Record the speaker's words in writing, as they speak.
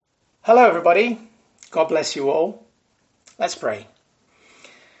Hello, everybody. God bless you all. Let's pray.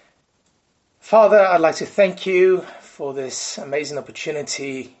 Father, I'd like to thank you for this amazing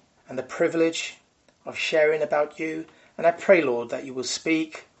opportunity and the privilege of sharing about you. And I pray, Lord, that you will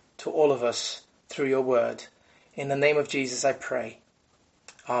speak to all of us through your word. In the name of Jesus, I pray.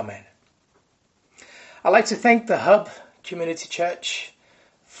 Amen. I'd like to thank the Hub Community Church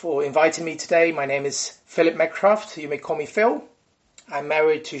for inviting me today. My name is Philip Metcroft. You may call me Phil. I'm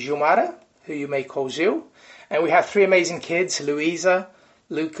married to Gilmara, who you may call Gil. And we have three amazing kids, Luisa,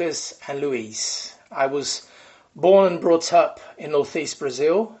 Lucas, and Luis. I was born and brought up in northeast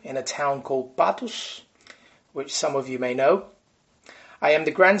Brazil in a town called Patos, which some of you may know. I am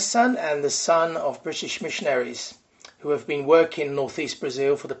the grandson and the son of British missionaries who have been working in northeast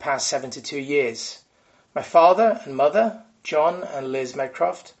Brazil for the past 72 years. My father and mother, John and Liz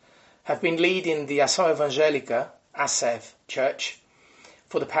Metcroft, have been leading the Ação Evangélica, ASEV, church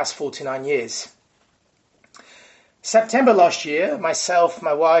for the past 49 years. September last year, myself,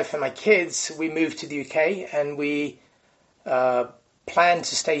 my wife and my kids, we moved to the UK and we plan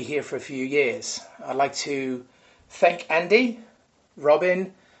to stay here for a few years. I'd like to thank Andy,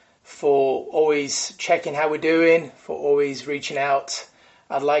 Robin, for always checking how we're doing, for always reaching out.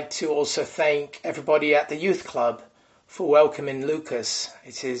 I'd like to also thank everybody at the youth club for welcoming Lucas.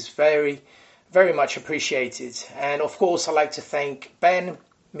 It is very, very much appreciated. And of course, I'd like to thank Ben,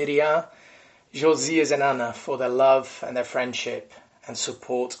 Miriam, Josias and Anna for their love and their friendship and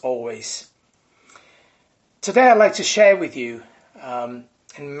support always. Today I'd like to share with you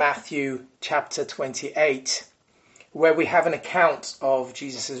in Matthew chapter 28, where we have an account of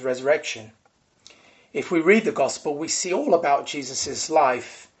Jesus' resurrection. If we read the gospel, we see all about Jesus'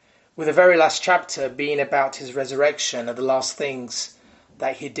 life, with the very last chapter being about his resurrection and the last things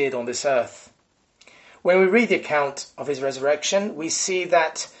that he did on this earth. When we read the account of his resurrection, we see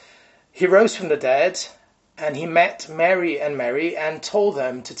that he rose from the dead and he met Mary and told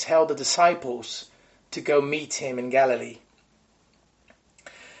them to tell the disciples to go meet him in Galilee.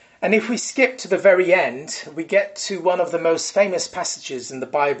 And if we skip to the very end, we get to one of the most famous passages in the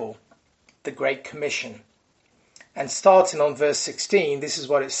Bible, the Great Commission. And starting on verse 16, this is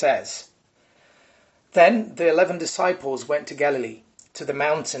what it says. Then the 11 disciples went to Galilee, to the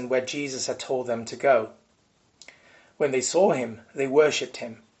mountain where Jesus had told them to go. When they saw him, they worshipped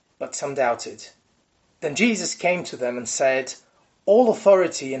him, but some doubted. Then Jesus came to them and said, "All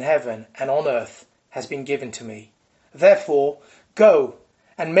authority in heaven and on earth has been given to me. Therefore, go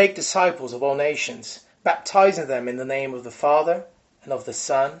and make disciples of all nations, baptizing them in the name of the Father and of the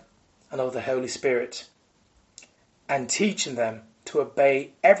Son and of the Holy Spirit, and teaching them to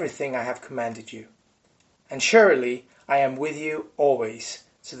obey everything I have commanded you. And surely I am with you always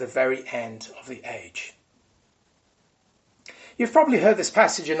to the very end of the age." You've probably heard this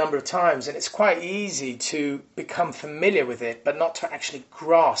passage a number of times, and it's quite easy to become familiar with it, but not to actually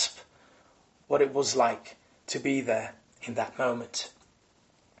grasp what it was like to be there in that moment.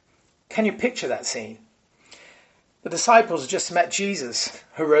 Can you picture that scene? The disciples just met Jesus,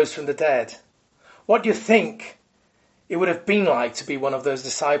 who rose from the dead. What do you think it would have been like to be one of those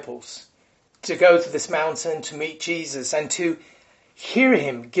disciples? To go to this mountain, to meet Jesus, and to hear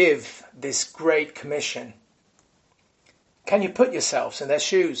him give this great commission. Can you put yourselves in their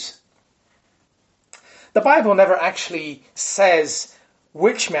shoes? The Bible never actually says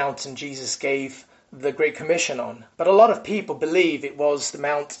which mountain Jesus gave the Great Commission on, but a lot of people believe it was the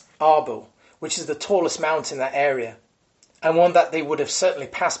Mount Arbel, which is the tallest mountain in that area, and one that they would have certainly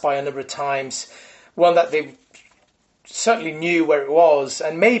passed by a number of times, one that they certainly knew where it was,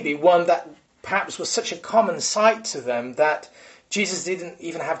 and maybe one that perhaps was such a common sight to them that Jesus didn't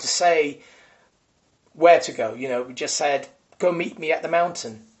even have to say where to go. He just said, "Go meet me at the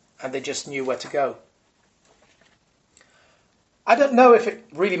mountain," and they just knew where to go. I don't know if it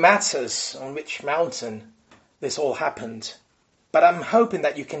really matters on which mountain this all happened, but I'm hoping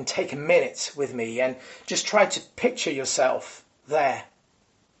that you can take a minute with me and just try to picture yourself there.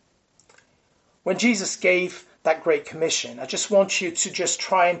 When Jesus gave that Great Commission, I just want you to just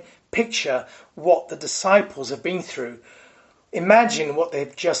try and picture what the disciples have been through. Imagine what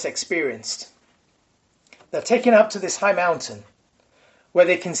they've just experienced. They're taken up to this high mountain where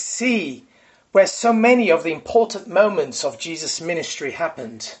they can see where so many of the important moments of Jesus' ministry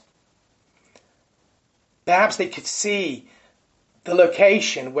happened. Perhaps they could see the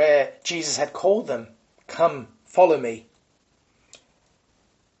location where Jesus had called them, "Come, follow me."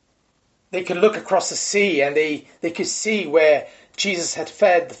 They could look across the sea and they could see where Jesus had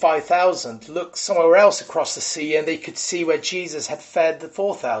fed the 5,000. Look somewhere else across the sea and they could see where Jesus had fed the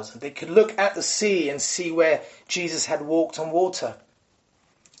 4,000. They could look at the sea and see where Jesus had walked on water.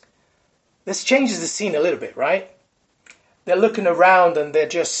 This changes the scene a little bit, right? They're looking around and they're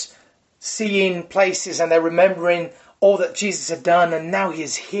just seeing places and they're remembering all that Jesus had done, and now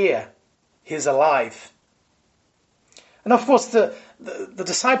he's here. He's alive. And of course, the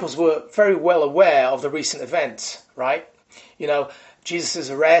disciples were very well aware of the recent events, right? Jesus'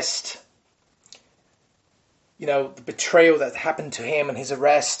 arrest, the betrayal that happened to him and his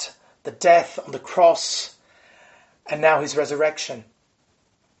arrest, the death on the cross, and now his resurrection.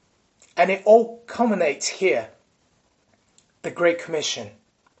 And it all culminates here. The Great Commission.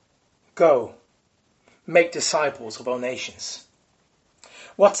 Go, make disciples of all nations.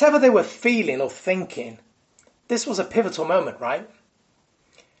 Whatever they were feeling or thinking, this was a pivotal moment, right?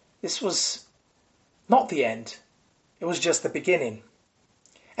 This was not the end. It was just the beginning.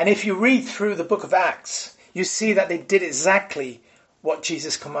 And if you read through the book of Acts, you see that they did exactly what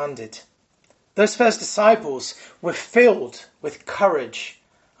Jesus commanded. Those first disciples were filled with courage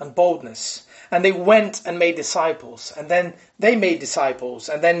and boldness. And they went and made disciples. And then they made disciples.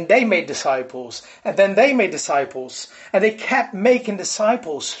 And then they made disciples. And then they made disciples. And they kept making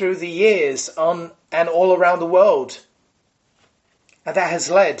disciples through the years on and all around the world. And that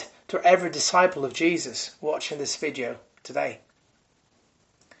has led to every disciple of Jesus watching this video today.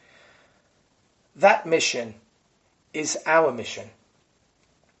 That mission is our mission.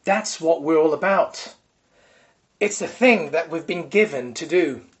 That's what we're all about. It's the thing that we've been given to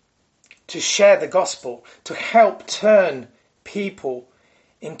do. To share the gospel, to help turn people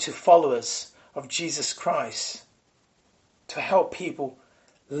into followers of Jesus Christ, to help people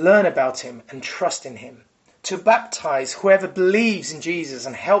learn about him and trust in him, to baptize whoever believes in Jesus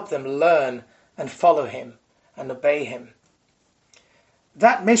and help them learn and follow him and obey him.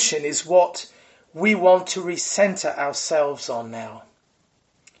 That mission is what we want to recenter ourselves on now.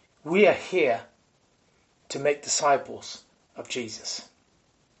 We are here to make disciples of Jesus.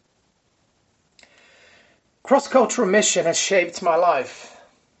 Cross-cultural mission has shaped my life.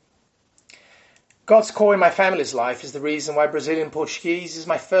 God's call in my family's life is the reason why Brazilian Portuguese is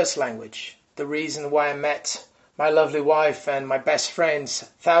my first language. The reason why I met my lovely wife and my best friends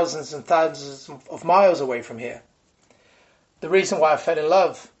thousands and thousands of miles away from here. The reason why I fell in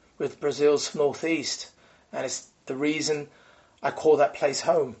love with Brazil's northeast. And it's the reason I call that place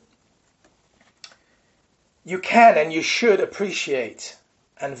home. You can and you should appreciate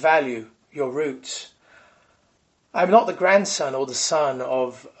and value your roots. I'm not the grandson or the son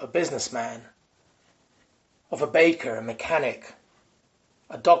of a businessman, of a baker, a mechanic,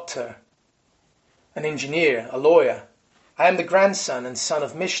 a doctor, an engineer, a lawyer. I am the grandson and son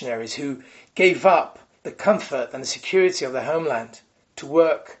of missionaries who gave up the comfort and the security of their homeland to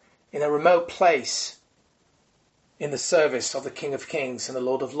work in a remote place in the service of the King of Kings and the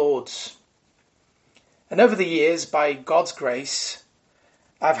Lord of Lords. And over the years, by God's grace,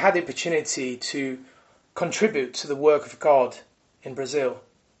 I've had the opportunity to contribute to the work of God in Brazil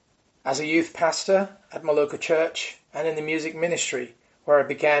as a youth pastor at my local church and in the music ministry where I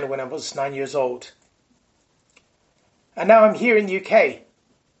began when I was 9 years old. And now I'm here in the UK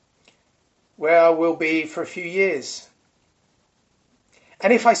where I will be for a few years.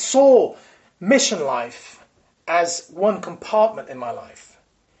 And if I saw mission life as one compartment in my life,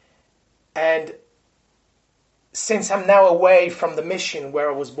 and since I'm now away from the mission where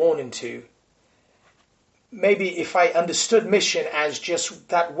I was born into, maybe if I understood mission as just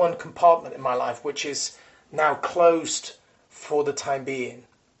that one compartment in my life, which is now closed for the time being,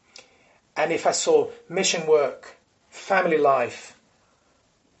 and if I saw mission work, family life,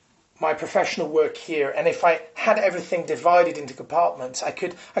 my professional work here, and if I had everything divided into compartments, I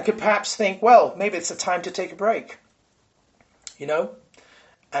could perhaps think, well, maybe it's a time to take a break,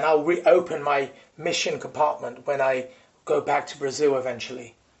 and I'll reopen my mission compartment when I go back to Brazil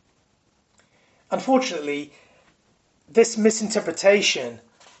eventually. Unfortunately, this misinterpretation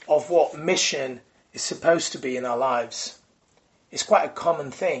of what mission is supposed to be in our lives is quite a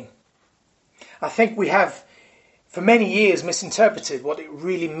common thing. I think we have, for many years, misinterpreted what it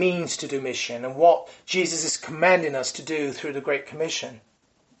really means to do mission and what Jesus is commanding us to do through the Great Commission.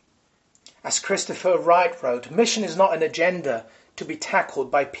 As Christopher Wright wrote, mission is not an agenda to be tackled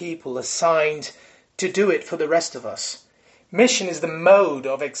by people assigned to do it for the rest of us. Mission is the mode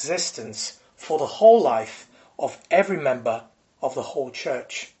of existence for the whole life of every member of the whole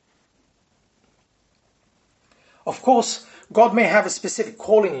church. Of course, God may have a specific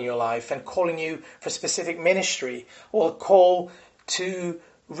calling in your life and calling you for a specific ministry or a call to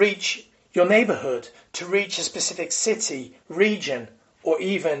reach your neighborhood, to reach a specific city, region, or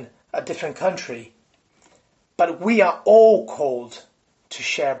even a different country. But we are all called to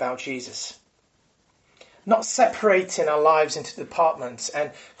share about Jesus. not separating our lives into departments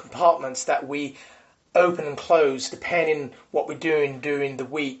and compartments that we open and close depending what we're doing during the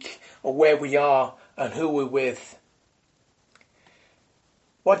week or where we are and who we're with.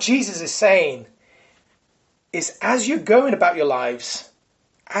 What Jesus is saying is, as you're going about your lives,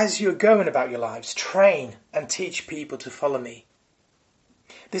 train and teach people to follow me.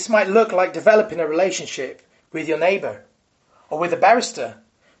 This might look like developing a relationship with your neighbour or with a barrister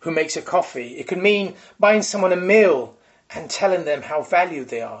who makes a coffee. It could mean buying someone a meal and telling them how valued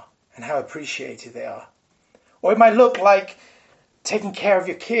they are and how appreciated they are. Or it might look like taking care of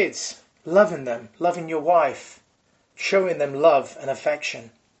your kids, loving them, loving your wife, showing them love and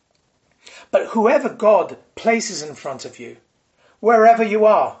affection. But whoever God places in front of you, wherever you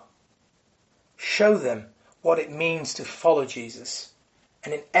are, show them what it means to follow Jesus.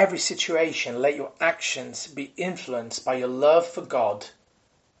 And in every situation, let your actions be influenced by your love for God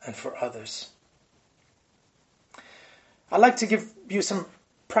and for others. I'd like to give you some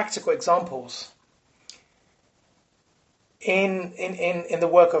practical examples. In the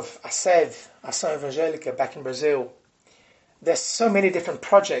work of ASEV, Ação Evangélica, back in Brazil, there's so many different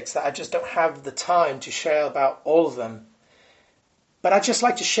projects that I just don't have the time to share about all of them. But I'd just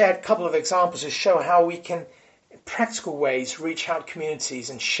like to share a couple of examples to show how we can, in practical ways, reach out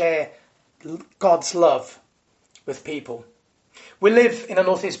communities and share God's love with people. We live in a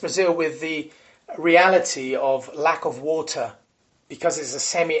northeast Brazil with the reality of lack of water because it's a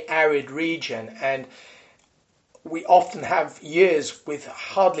semi-arid region, and we often have years with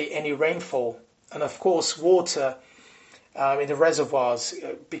hardly any rainfall. And of course, water in the reservoirs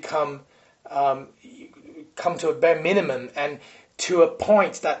come to a bare minimum, and to a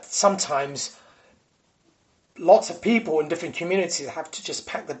point that sometimes lots of people in different communities have to just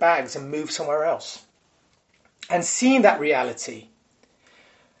pack their bags and move somewhere else. And seeing that reality,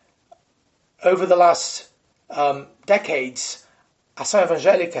 over the last decades, Ação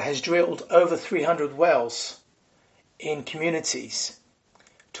Evangélica has drilled over 300 wells in communities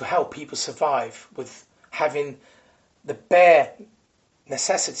to help people survive with having the bare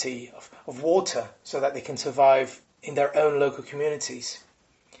necessity of water so that they can survive in their own local communities.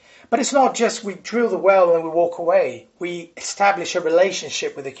 But it's not just we drill the well and we walk away. We establish a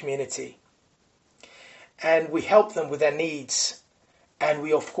relationship with the community and we help them with their needs, and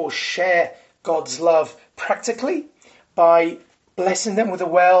we of course share God's love practically by blessing them with a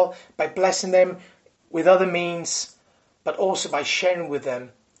well, by blessing them with other means, but also by sharing with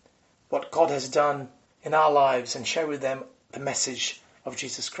them what God has done in our lives and share with them the message of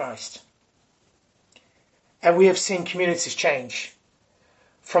Jesus Christ. And we have seen communities change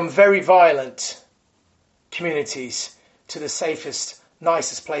from very violent communities to the safest,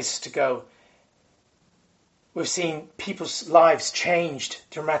 nicest places to go. We've seen people's lives changed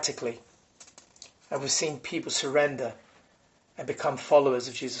dramatically, and we've seen people surrender and become followers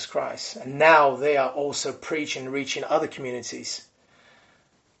of Jesus Christ. And now they are also preaching and reaching other communities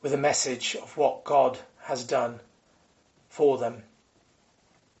with a message of what God has done for them.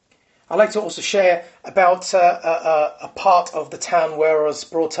 I'd like to also share about a part of the town where I was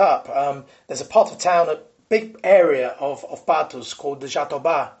brought up. There's a part of town, a big area of Patos called the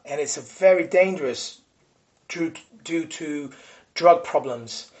Jatobá, and it's a very dangerous due to drug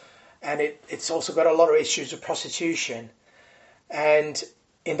problems. And it's also got a lot of issues with prostitution. And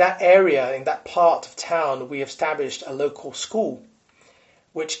in that area, in that part of town, we established a local school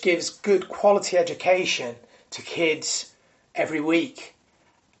which gives good quality education to kids every week.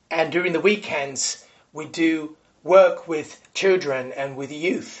 And during the weekends, we do work with children and with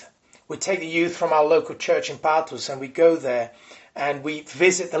youth. We take the youth from our local church in Patos and we go there and we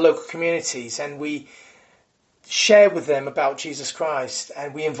visit the local communities and we share with them about Jesus Christ,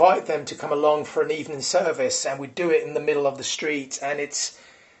 and we invite them to come along for an evening service, and we do it in the middle of the street, and it's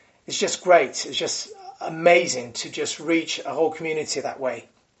just great. It's just amazing to just reach a whole community that way.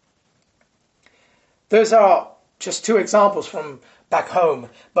 Those are just two examples from back home,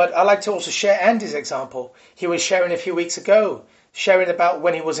 but I'd like to also share Andy's example. He was sharing a few weeks ago, sharing about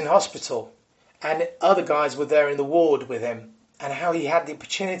when he was in hospital, and other guys were there in the ward with him, and how he had the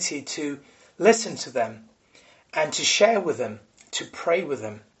opportunity to listen to them and to share with them, to pray with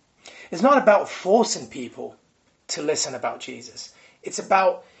them. It's not about forcing people to listen about Jesus. It's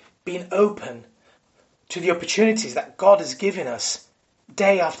about being open to the opportunities that God has given us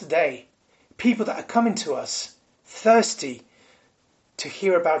day after day. People that are coming to us thirsty to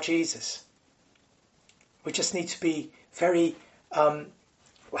hear about Jesus. We just need to be very,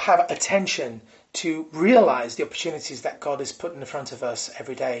 have attention to realize the opportunities that God has put in front of us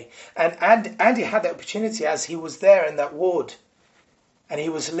every day. And Andy had that opportunity as he was there in that ward. And he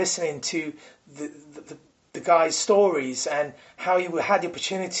was listening to the guys' stories and how you had the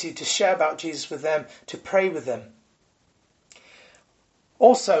opportunity to share about Jesus with them, to pray with them.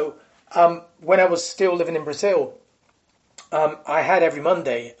 Also, when I was still living in Brazil, I had every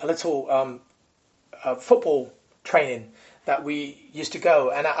Monday a little football training that we used to go,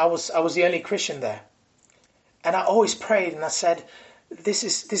 and I was the only Christian there. And I always prayed and I said, this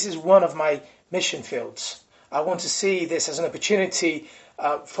is one of my mission fields. I want to see this as an opportunity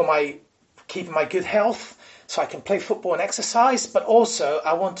for my keeping my good health, so I can play football and exercise, but also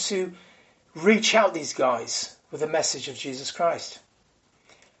I want to reach out these guys with the message of Jesus Christ.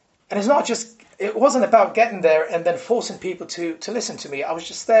 And it wasn't about getting there and then forcing people to listen to me. I was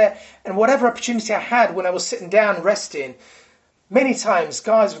just there, and whatever opportunity I had when I was sitting down resting, many times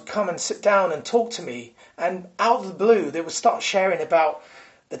guys would come and sit down and talk to me, and out of the blue they would start sharing about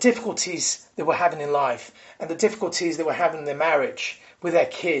the difficulties they were having in life and the difficulties they were having in their marriage, with their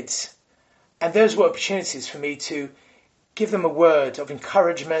kids. And those were opportunities for me to give them a word of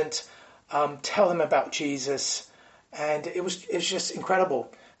encouragement, tell them about Jesus, and it was just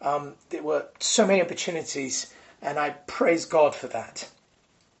incredible. There were so many opportunities, and I praise God for that.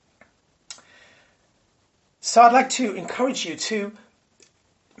 So I'd like to encourage you to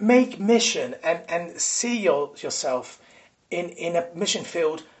make mission and see yourself in a mission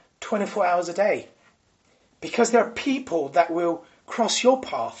field 24 hours a day. Because there are people that will cross your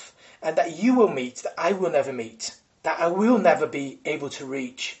path and that you will meet, that I will never meet, that I will never be able to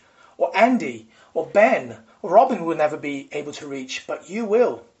reach. Or Andy, or Ben, or Robin will never be able to reach, but you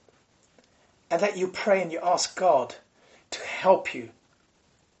will. And that you pray and you ask God to help you.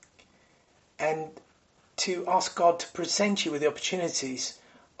 And to ask God to present you with the opportunities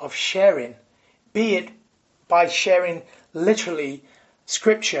of sharing, be it by sharing literally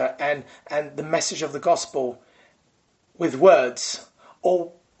scripture and the message of the gospel with words,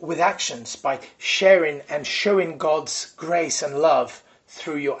 or with actions, by sharing and showing God's grace and love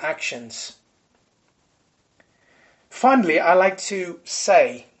through your actions. Finally, I like to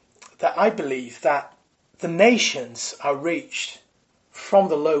say that I believe that the nations are reached from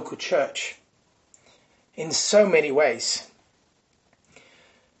the local church in so many ways.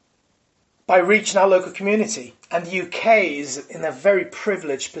 By reaching our local community. And the UK is in a very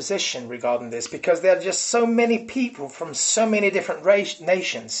privileged position regarding this, because there are just so many people from so many different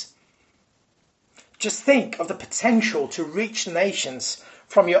nations. Just think of the potential to reach the nations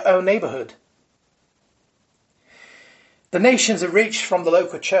from your own neighbourhood. The nations are reached from the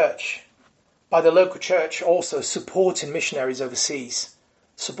local church, by the local church also supporting missionaries overseas,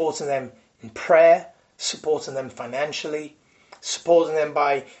 supporting them in prayer, supporting them financially, supporting them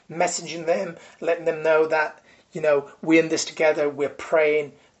by messaging them, letting them know that, we're in this together, we're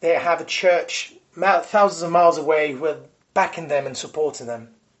praying. They have a church thousands of miles away, we're backing them and supporting them.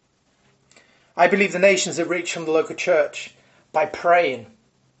 I believe the nations are reached from the local church by praying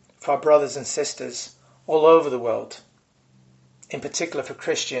for our brothers and sisters all over the world, in particular for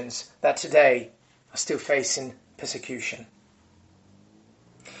Christians that today are still facing persecution.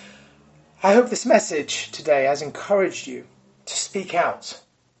 I hope this message today has encouraged you to speak out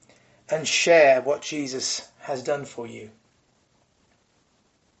and share what Jesus has done for you.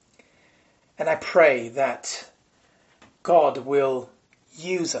 And I pray that God will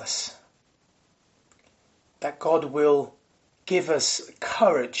use us, that God will give us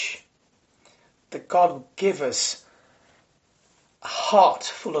courage, that God will give us a heart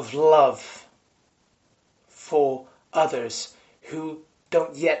full of love for others who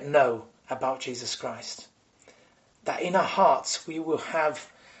don't yet know about Jesus Christ. That in our hearts we will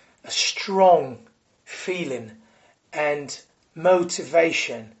have a strong feeling and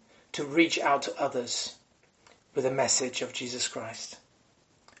motivation to reach out to others with the message of Jesus Christ.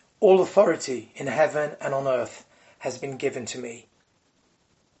 All authority in heaven and on earth has been given to me.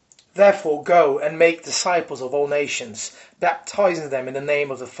 Therefore go and make disciples of all nations, baptizing them in the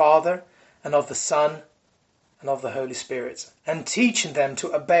name of the Father and of the Son and of the Holy Spirit, and teaching them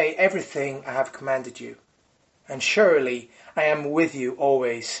to obey everything I have commanded you. And surely I am with you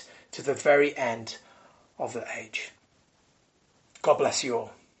always to the very end of the age. God bless you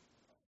all.